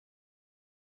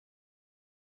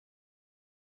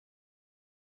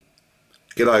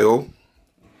G'day all.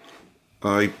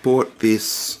 I bought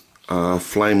this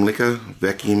flame licker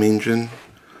vacuum engine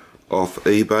off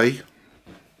eBay.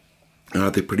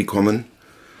 They're pretty common,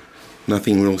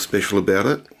 nothing real special about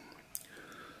it.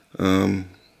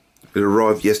 It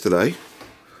arrived yesterday.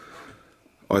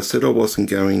 I said I wasn't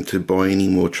going to buy any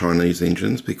more Chinese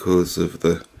engines because of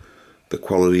the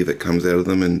quality that comes out of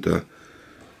them, and I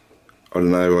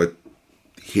don't know, I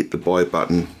hit the buy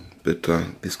button, but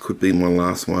this could be my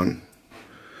last one.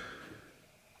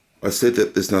 I said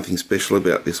that there's nothing special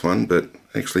about this one, but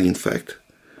actually, in fact,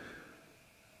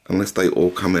 unless they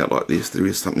all come out like this, there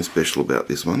is something special about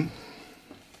this one.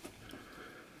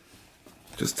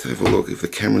 Just have a look, if the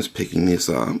camera's picking this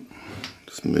up,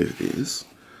 just move this.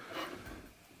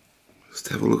 Just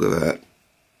have a look at that.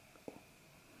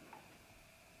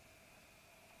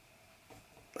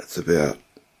 That's about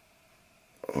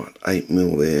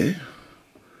 8mm there.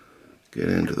 Go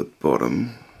down to the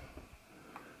bottom.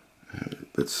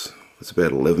 It's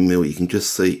about 11mm. You can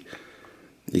just see,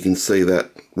 you can see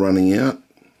that running out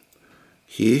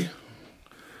here.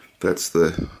 That's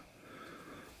that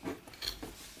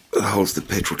holds the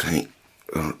petrol tank,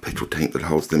 that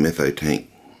holds the metho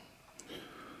tank.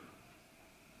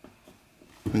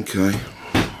 Okay.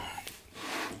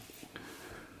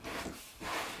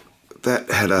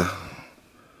 That had a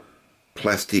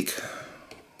plastic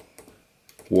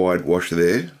wide washer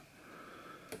there.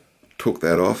 Took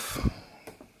that off.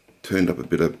 Turned up a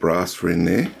bit of brass in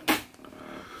there,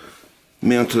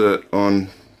 mounted it on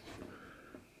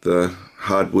the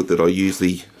hardwood that I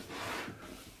usually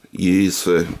use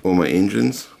for all my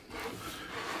engines,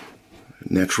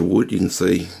 natural wood. You can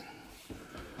see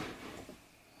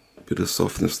a bit of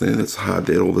softness there, that's hard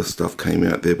there, all this stuff came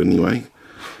out there, but anyway,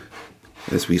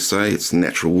 as we say, it's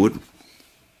natural wood,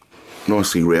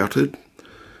 nicely routed,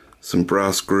 some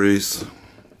brass screws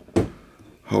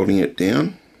holding it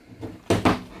down.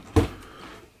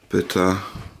 But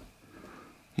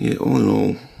yeah, all in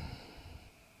all,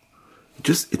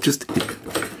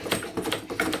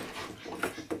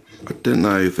 I don't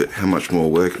know how much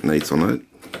more work it needs on it.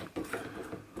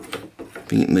 I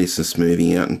think it needs some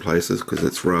smoothing out in places because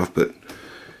it's rough, but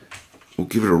we'll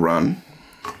give it a run.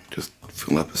 Just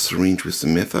fill up a syringe with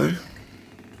some metho.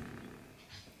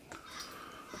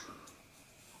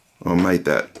 I made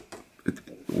that.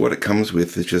 What it comes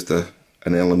with is just an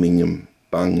aluminium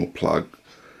bung or plug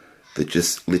that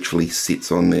just literally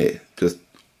sits on there, just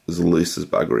as loose as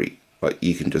buggery. Like,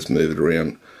 you can just move it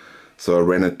around. So I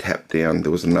ran a tap down. There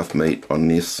was enough meat on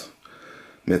this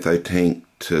metho tank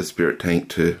to spirit tank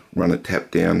to run a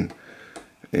tap down,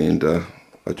 and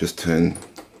I just turned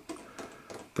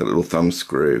the little thumb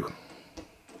screw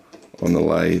on the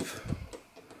lathe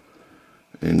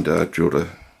and drilled a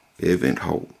air vent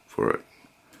hole for it.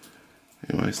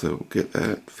 Anyway, so we'll get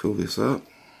that, fill this up.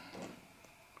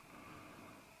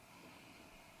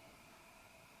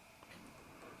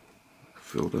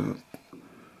 Filled up,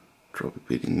 drop a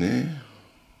bit in there.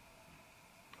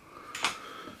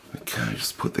 Okay,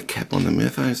 just put the cap on the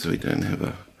metho so we don't have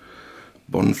a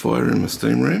bonfire in the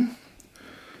steam room.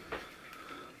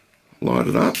 Light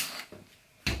it up.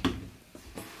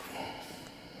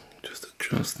 Just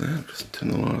adjust that, just turn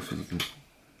the light off, and you can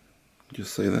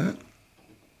just see that.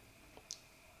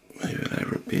 Move it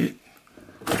over a bit.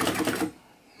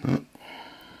 No.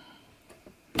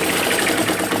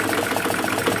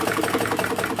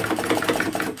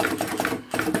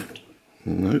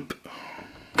 Nope.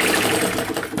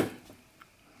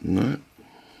 Nope.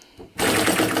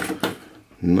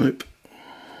 Nope.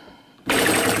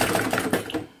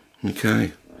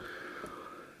 Okay.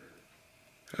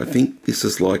 I think this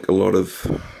is like a lot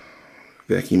of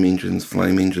vacuum engines,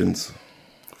 flame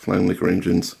licker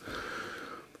engines.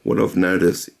 What I've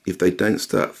noticed, if they don't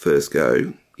start first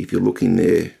go, if you look in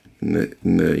there in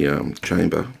the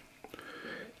chamber,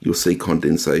 you'll see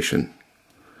condensation,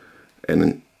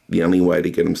 and the only way to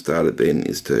get them started then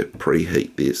is to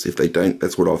preheat this. If they don't,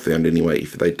 that's what I've found anyway,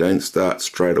 if they don't start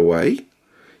straight away,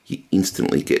 you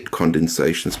instantly get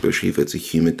condensation, especially if it's a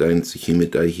humid day, and it's a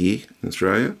humid day here in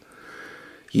Australia.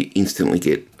 You instantly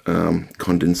get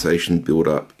condensation build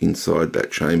up inside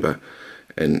that chamber,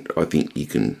 and I think you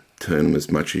can turn them as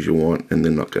much as you want and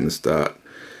they're not going to start.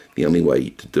 The only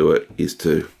way to do it is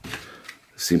to,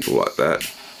 simple like that,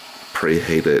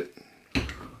 preheat it,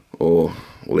 or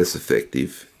less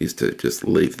effective is to just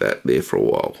leave that there for a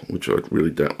while, which I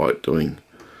really don't like doing.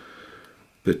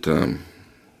 But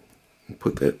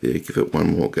put that there, give it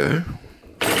one more go.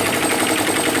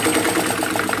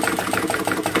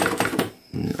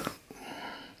 No.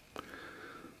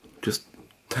 Just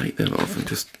take that off and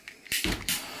just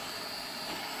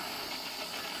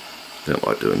Don't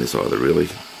like doing this either, really.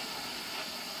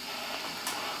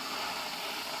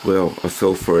 Well, I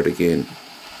fell for it again.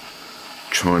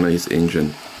 Chinese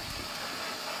engine.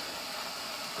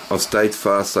 I've stayed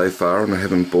fast so far, and I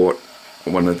haven't bought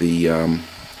one of the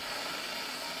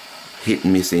hit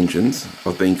and miss engines.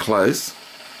 I've been close,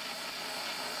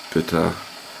 but I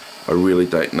really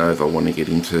don't know if I want to get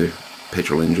into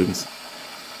petrol engines.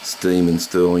 Steam and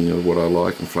Stirling are what I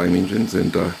like, and flame engines,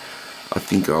 and I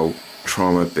think I'll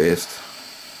try my best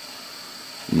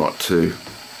not to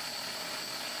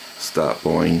start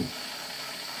buying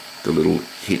the little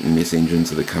hit and miss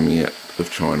engines that are coming out of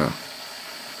China.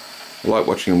 I like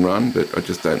watching them run, but I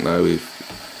just don't know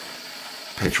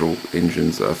if petrol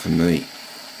engines are for me.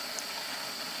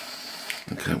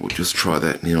 Okay, we'll just try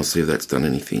that now, see if that's done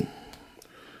anything.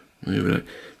 Move it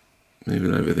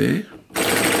over there.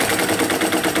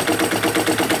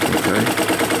 Okay.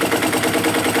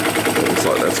 Looks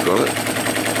like that's got it.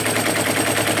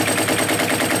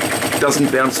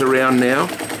 Doesn't bounce around now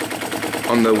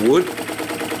on the wood.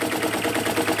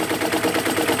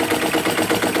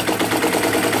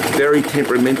 Very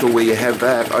temperamental where you have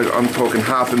that. I'm talking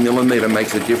 0.5 millimetre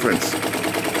makes a difference.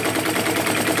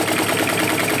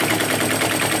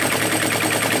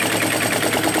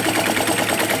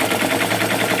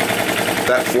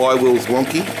 That flywheel's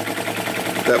wonky.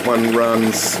 That one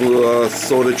runs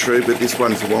sort of true, but this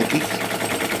one's wonky.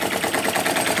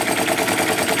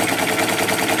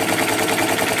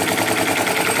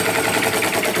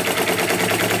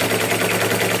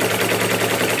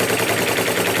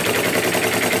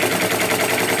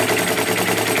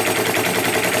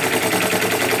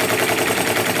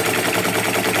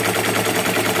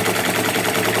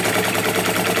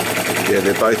 Yeah,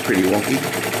 they're both pretty wonky.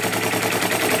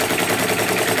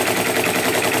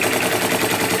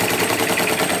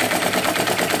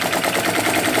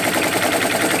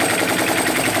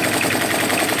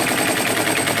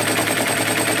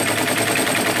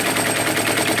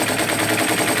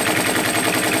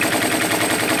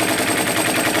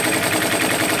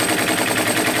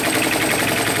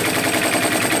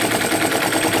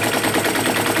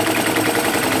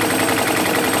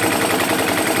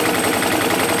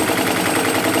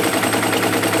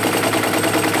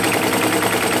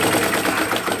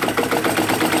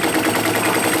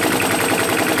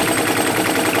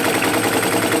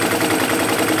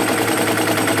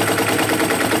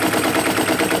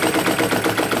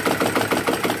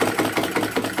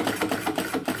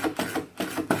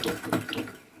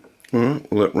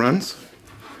 Alright, well it runs.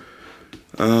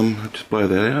 I'll just blow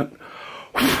that out.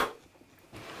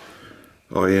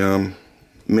 I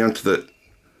mounted it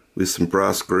with some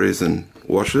brass screws and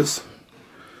washers.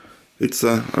 It's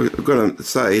I've got to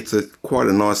say, it's quite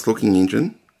a nice looking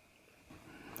engine.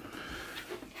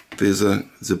 There's a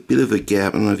bit of a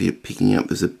gap. I don't know if you're picking up.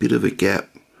 There's a bit of a gap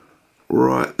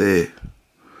right there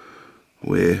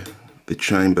where the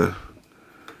chamber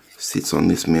sits on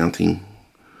this mounting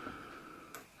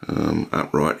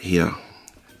upright here.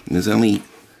 And there's only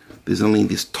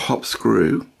this top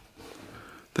screw.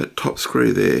 That top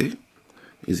screw there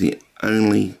is the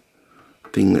only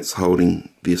thing that's holding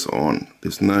this on.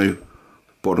 There's no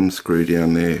bottom screw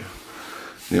down there.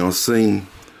 Now I've seen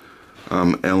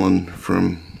Alan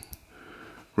from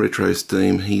Retro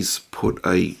Steam, he's put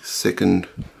a second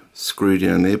screw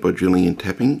down there by drilling and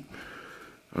tapping.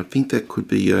 I think that could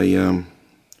be a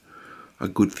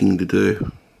good thing to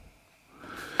do.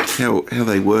 How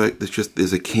they work,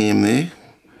 there's a cam there.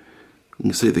 You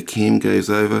can see the cam goes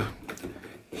over,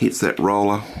 hits that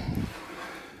roller.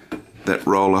 That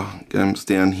roller comes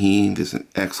down here, there's an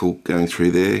axle going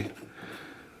through there.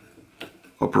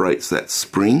 Operates that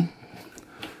spring,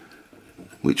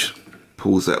 which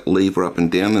pulls that lever up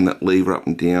and down, and that lever up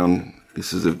and down,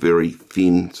 this is a very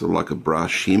thin, sort of like a brass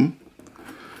shim.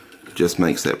 Just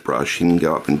makes that brass shim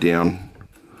go up and down,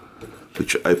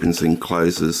 which opens and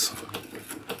closes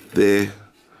there,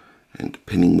 and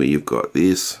depending where you've got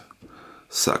this,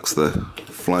 sucks the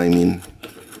flame in,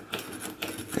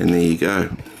 and there you go.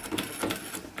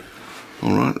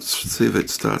 Alright, let's see if it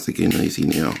starts again easy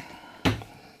now.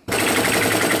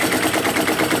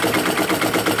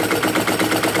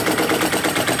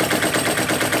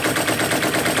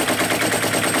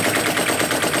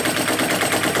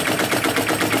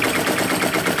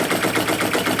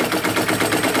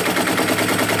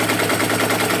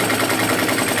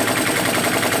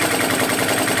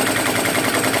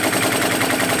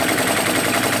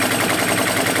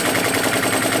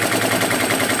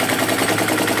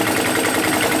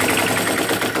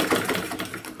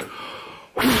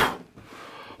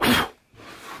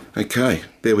 Okay,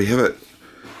 there we have it.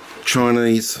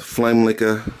 Chinese flame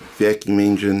liquor vacuum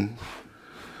engine.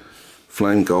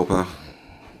 flame gulper.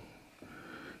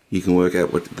 You can work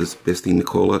out what the best thing to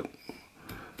call it.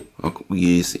 I'll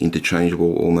use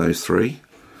interchangeable on those three.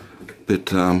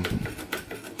 But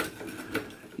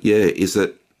yeah, is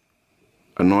it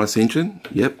a nice engine?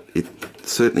 Yep, it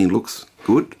certainly looks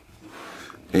good.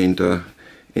 And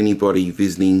anybody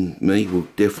visiting me will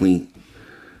definitely,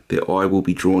 their eye will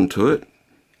be drawn to it.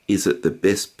 Is it the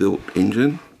best built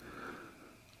engine?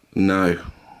 No.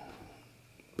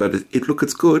 But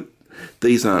it's good.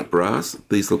 These aren't brass.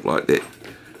 These look like that.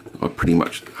 I'm pretty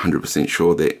much 100%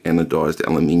 sure they're anodized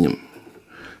aluminium.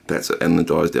 That's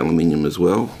anodized aluminium as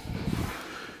well.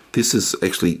 This is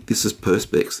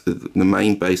perspex. The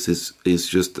main base is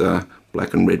just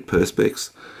black and red perspex.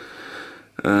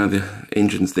 The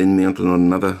engine's then mounted on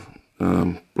another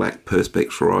black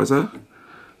perspex riser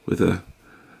with a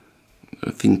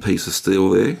thin piece of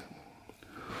steel there.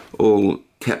 All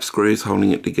cap screws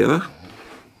holding it together.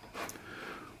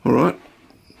 Alright,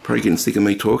 probably getting sick of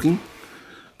me talking,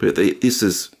 but this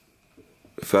is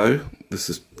faux. This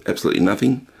is absolutely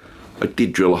nothing. I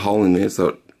did drill a hole in there so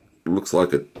it looks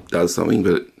like it does something,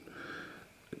 but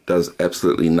it does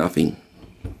absolutely nothing.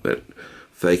 But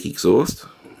fake exhaust.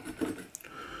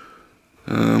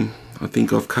 I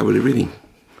think I've covered everything.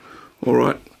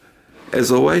 Alright,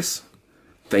 as always,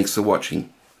 thanks for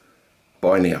watching.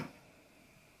 Bye now.